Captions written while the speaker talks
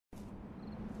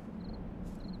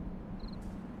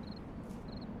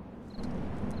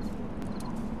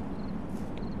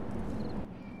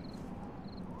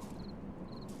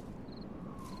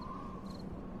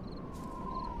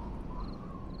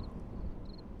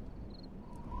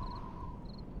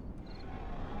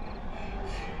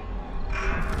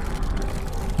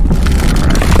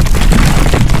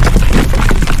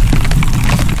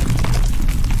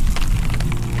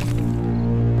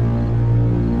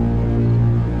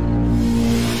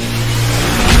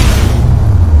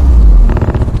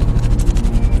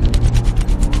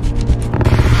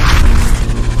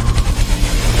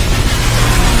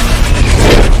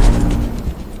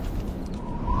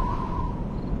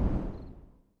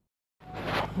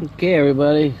Okay,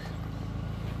 everybody.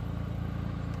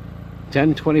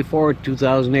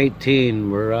 10/24/2018.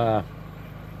 We're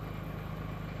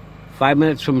 5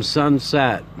 minutes from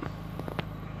sunset.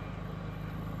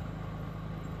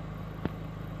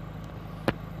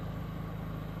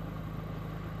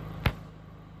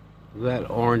 Look at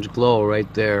that orange glow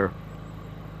right there.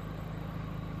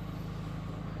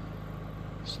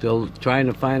 Still trying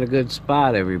to find a good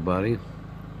spot, everybody.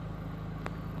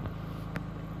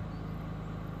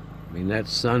 I mean, that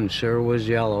sun sure was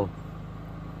yellow.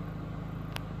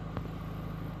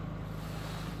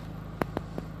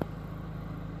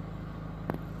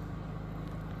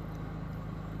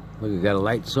 Look, we got a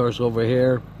light source over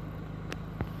here.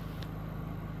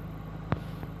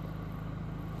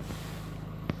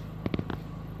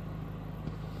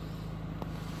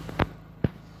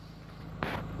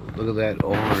 Look at that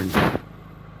orange.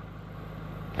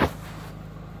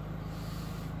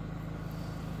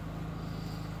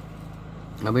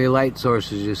 How many light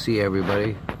sources you see,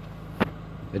 everybody?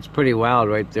 It's pretty wild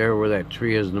right there where that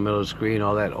tree is in the middle of the screen,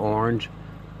 all that orange.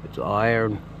 It's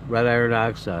iron, red iron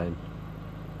oxide.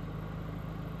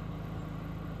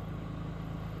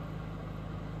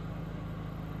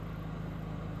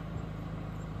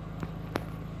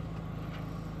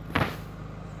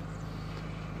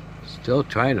 Still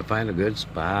trying to find a good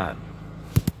spot.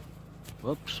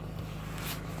 Whoops.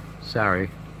 Sorry.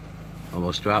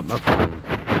 Almost dropped my phone.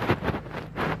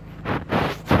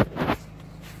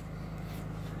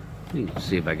 Let me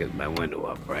see if I get my window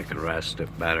up where I can rest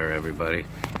it better, everybody.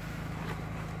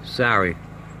 Sorry.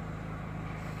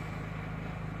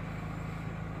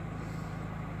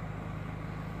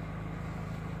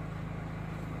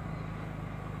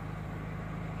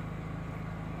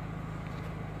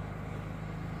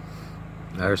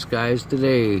 Our skies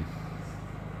today.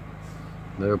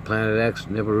 Another PlanetX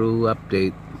Nibiru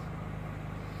update.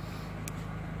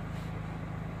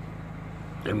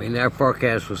 I mean, our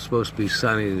forecast was supposed to be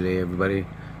sunny today, everybody.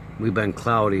 We've been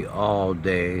cloudy all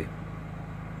day.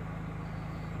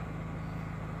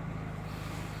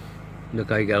 Look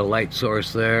how you got a light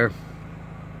source there.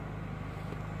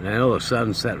 And I know the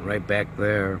sun's setting right back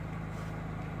there.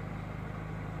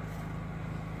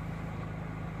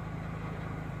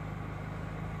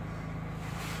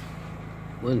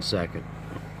 One second.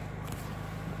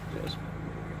 Just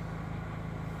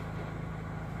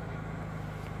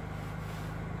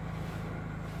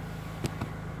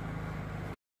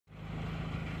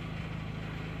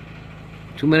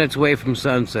 2 minutes away from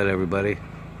sunset, everybody.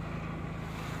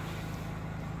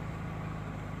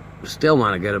 Still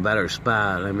want to get a better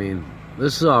spot. I mean,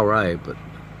 this is all right, but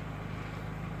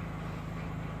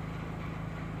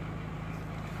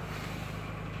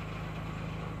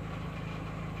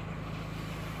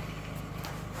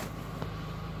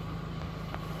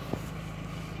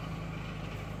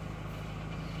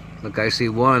look, I see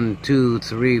 1, 2,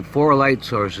 3, 4 light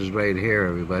sources right here,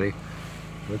 everybody.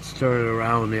 Let's turn it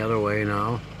around the other way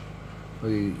now.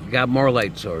 We got more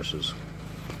light sources.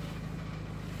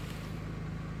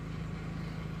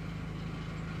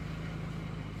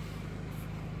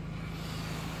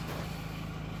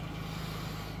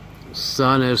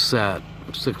 Sun is set,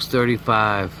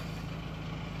 6:35.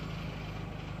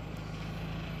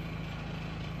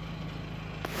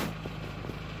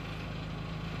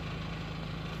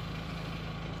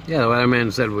 Yeah, the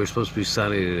weatherman said we're supposed to be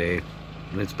sunny today,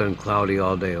 and it's been cloudy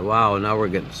all day. Wow, now we're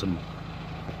getting some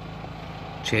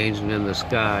changing in the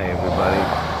sky, everybody.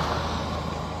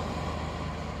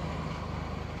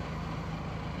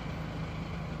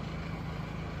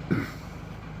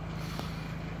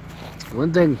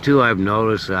 One thing too I've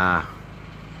noticed,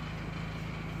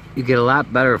 you get a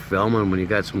lot better filming when you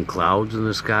got some clouds in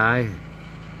the sky.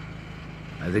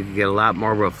 I think you get a lot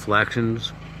more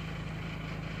reflections.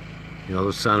 You know,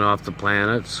 the sun off the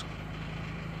planets.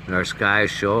 And our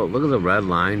skies show it. Look at the red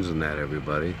lines in that,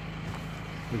 everybody.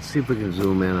 Let's see if we can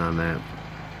zoom in on that.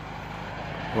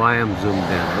 Well, I am zoomed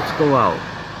in. Let's go out.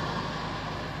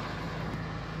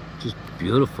 Just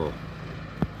beautiful.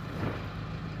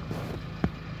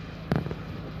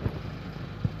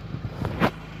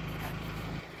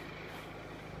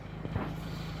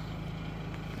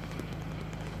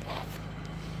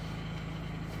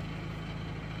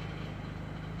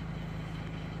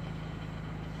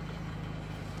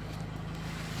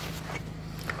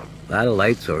 A lot of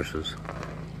light sources.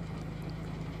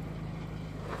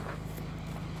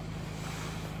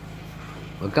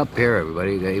 Look up here,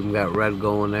 everybody. They even got red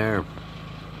going there.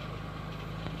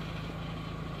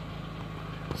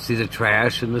 See the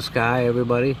trash in the sky,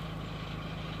 everybody?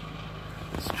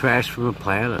 It's trash from the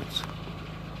planets.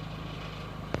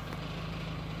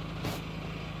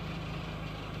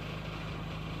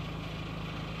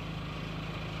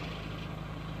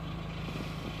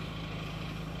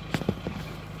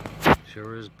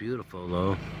 Sure is beautiful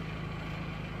though.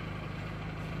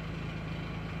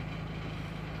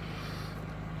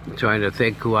 I'm trying to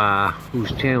think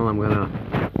whose channel I'm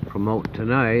gonna promote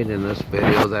tonight in this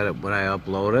video when I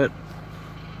upload it.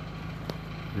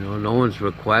 You know, no one's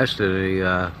requested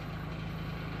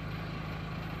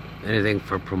anything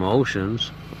for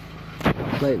promotions.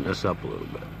 Lighten this up a little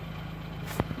bit.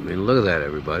 I mean, look at that,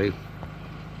 everybody.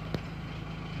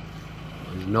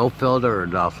 There's no filter or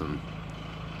nothing.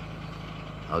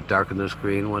 I'll darken the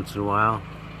screen once in a while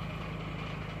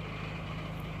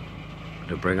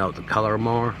to bring out the color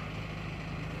more.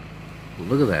 Well,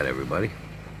 look at that, everybody.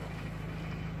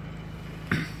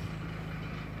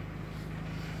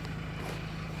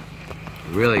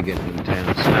 Really getting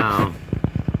intense now.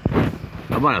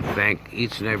 I want to thank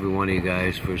each and every one of you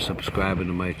guys for subscribing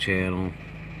to my channel.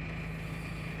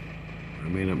 I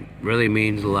mean, it really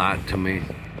means a lot to me.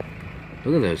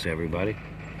 Look at this, everybody.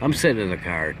 I'm sitting in the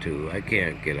car too. I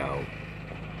can't get out.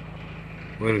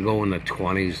 We're gonna go in the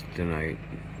 20s tonight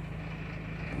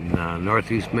in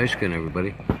northeast Michigan,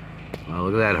 everybody. Well,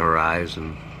 look at that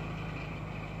horizon.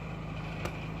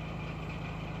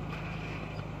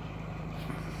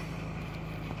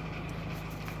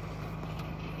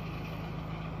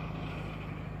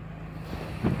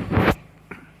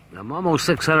 I'm almost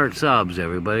 600 subs,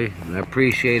 everybody, and I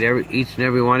appreciate each and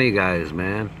every one of you guys,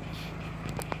 man.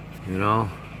 You know,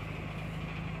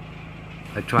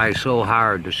 I try so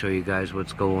hard to show you guys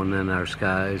what's going in our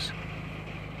skies.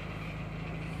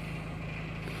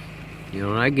 You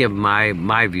know, and I give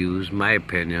my views, my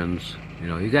opinions. You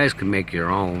know, you guys can make your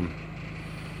own.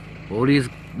 But what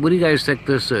do you guys think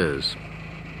this is?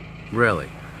 Really?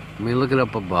 I mean, look it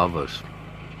up above us.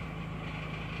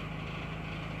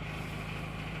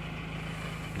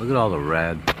 Look at all the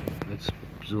red. Let's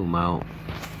zoom out.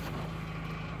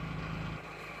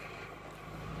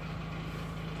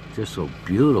 Just so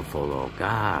beautiful though,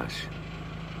 gosh.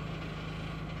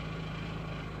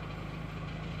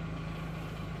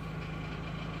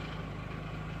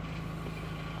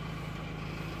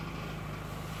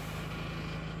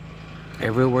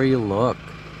 Everywhere you look.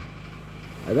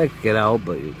 I'd like to get out,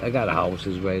 but I got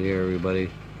houses right here, everybody.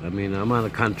 I mean, I'm on a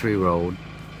country road.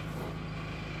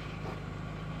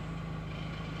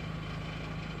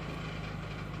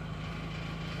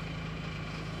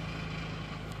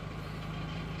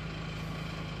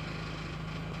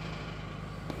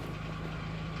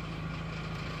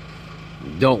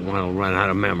 Don't want to run out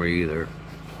of memory either.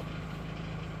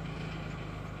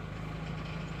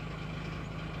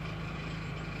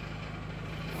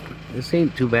 This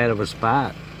ain't too bad of a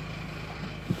spot.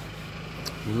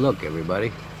 Look,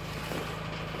 everybody.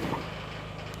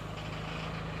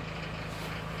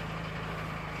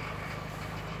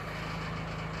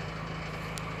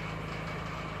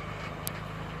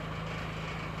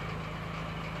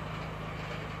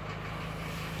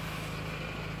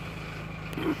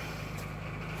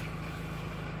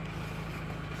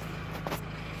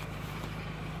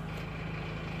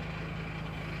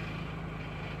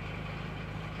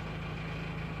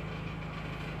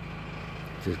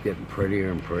 Just getting prettier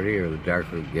and prettier the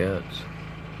darker it gets.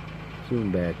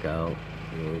 Zoom back out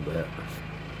a little bit.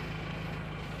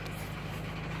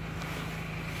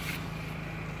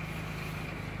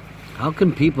 How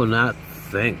can people not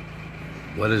think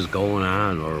what is going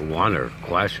on or wonder,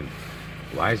 question,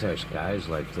 why is our skies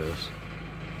like this?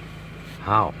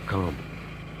 How come?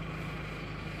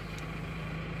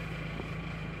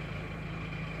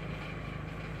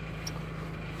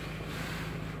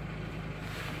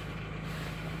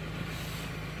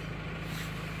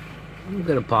 I'm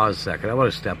gonna pause a second. I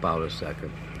want to step out a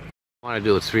second. I want to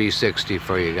do a 360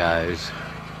 for you guys.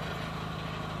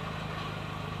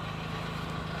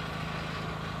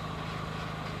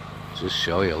 Just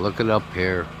show you. Look it up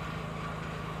here.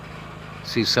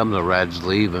 See some of the reds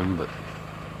leaving, but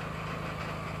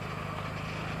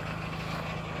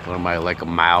what am I, like a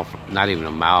mile? Not even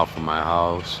a mile from my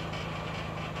house.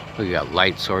 We got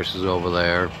light sources over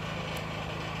there.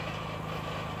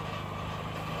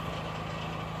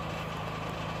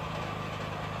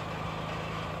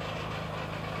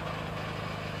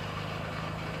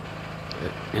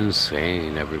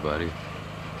 Insane, everybody.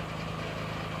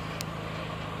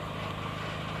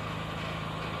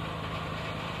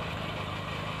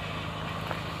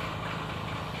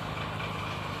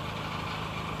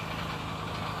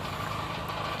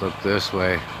 Look this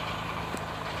way.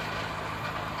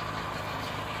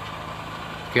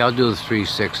 Okay, I'll do the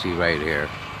 360 right here.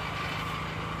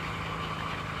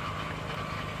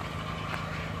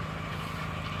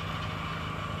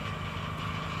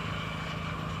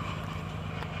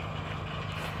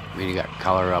 I mean, you got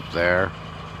color up there.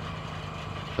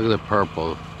 Look at the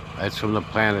purple. That's from the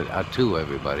planet A2,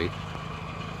 everybody.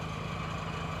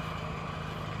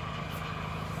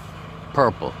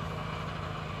 Purple.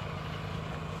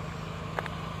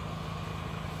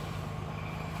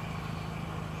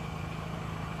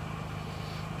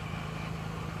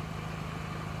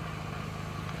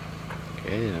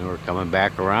 Okay, and we're coming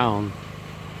back around.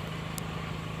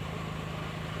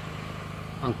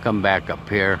 I'll come back up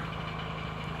here.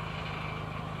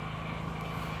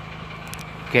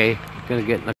 Okay, I'm gonna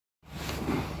get in the...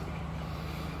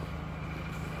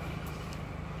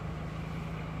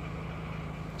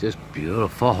 Just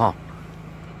beautiful.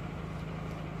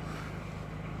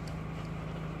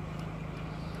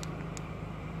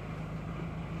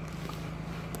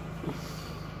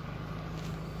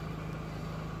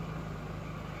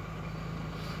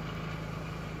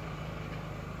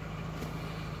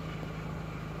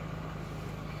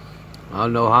 I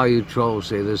don't know how you trolls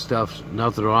say this stuff's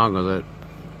nothing wrong with it,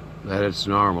 that it's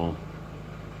normal.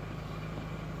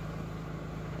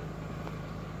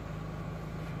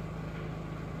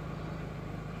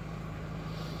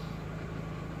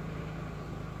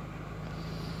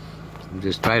 I'm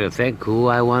just trying to think who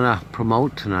I want to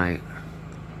promote tonight,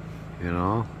 you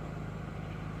know?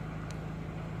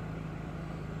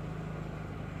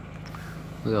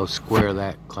 Look how square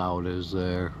that cloud is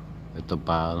there at the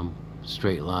bottom.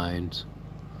 Straight lines.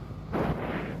 Well,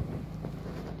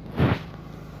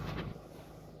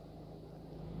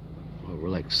 we're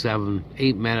like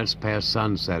 8 minutes past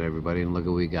sunset, everybody, and look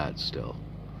what we got still.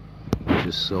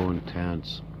 Just so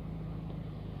intense.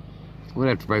 I'm gonna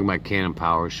have to bring my Canon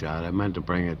power shot. I meant to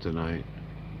bring it tonight.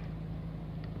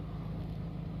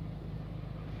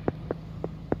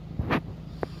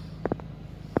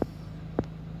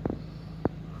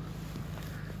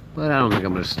 But I don't think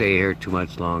I'm going to stay here too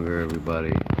much longer,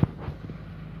 everybody. I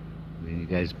mean, you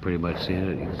guys pretty much seen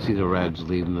it. You can see the reds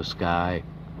leaving the sky.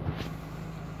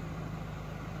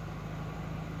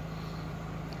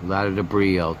 A lot of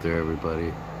debris out there,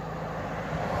 everybody.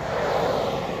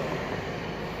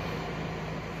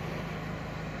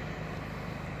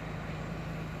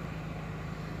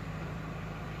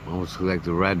 Almost looks like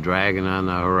the red dragon on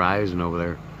the horizon over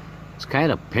there. It's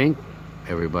kind of pink,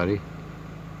 everybody.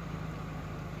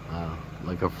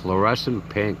 Like a fluorescent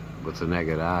pink with the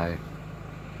naked eye.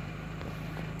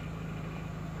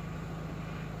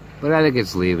 But I think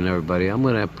it's leaving, everybody. I'm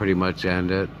going to pretty much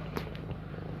end it.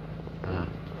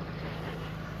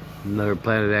 Another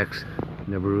PlanetX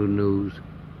Nibiru news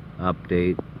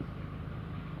update.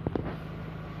 I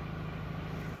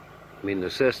mean,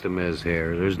 the system is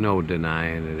here. There's no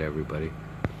denying it, everybody.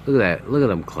 Look at that. Look at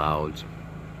them clouds.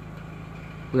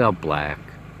 Look how black.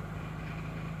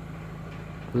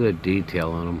 Look at the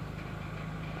detail on them.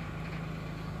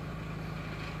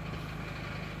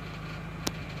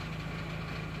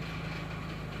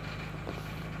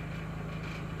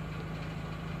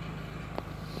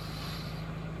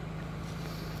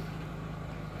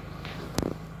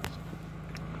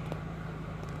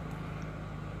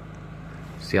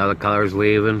 See how the color's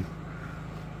leaving?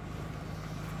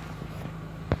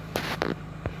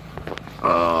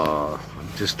 I'm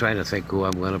just trying to think who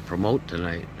I'm going to promote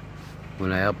tonight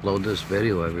when I upload this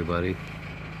video, everybody.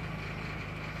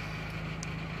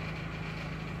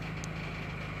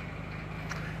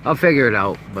 I'll figure it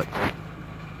out, but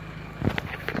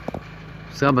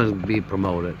someone be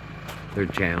promoted, their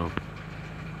channel.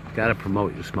 Gotta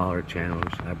promote your smaller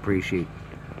channels. I appreciate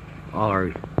all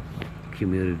our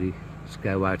community,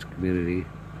 Skywatch community.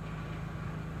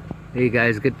 Hey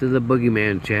guys, get to the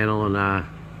Boogeyman channel and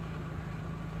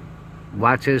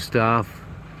watch his stuff.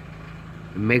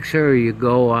 Make sure you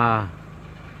go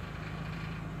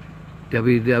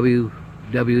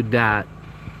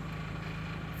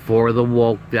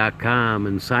www.forthewoke.com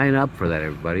and sign up for that,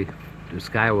 everybody. The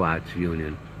Skywatch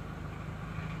Union.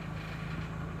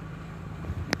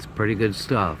 It's pretty good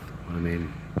stuff. I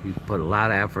mean, you put a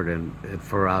lot of effort in it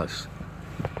for us.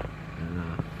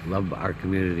 And love our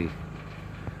community.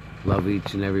 Love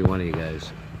each and every one of you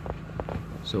guys.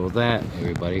 So with that,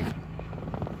 everybody,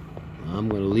 I'm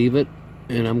going to leave it.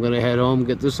 And I'm going to head home and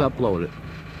get this uploaded.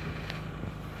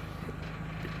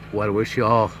 Want to wish you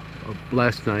all a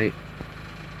blessed night.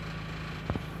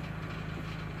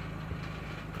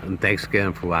 And thanks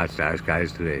again for watching our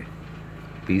skies today.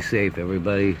 Be safe,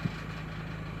 everybody.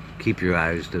 Keep your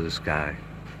eyes to the sky.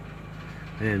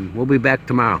 And we'll be back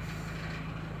tomorrow.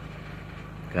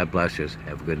 God bless you.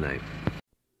 Have a good night.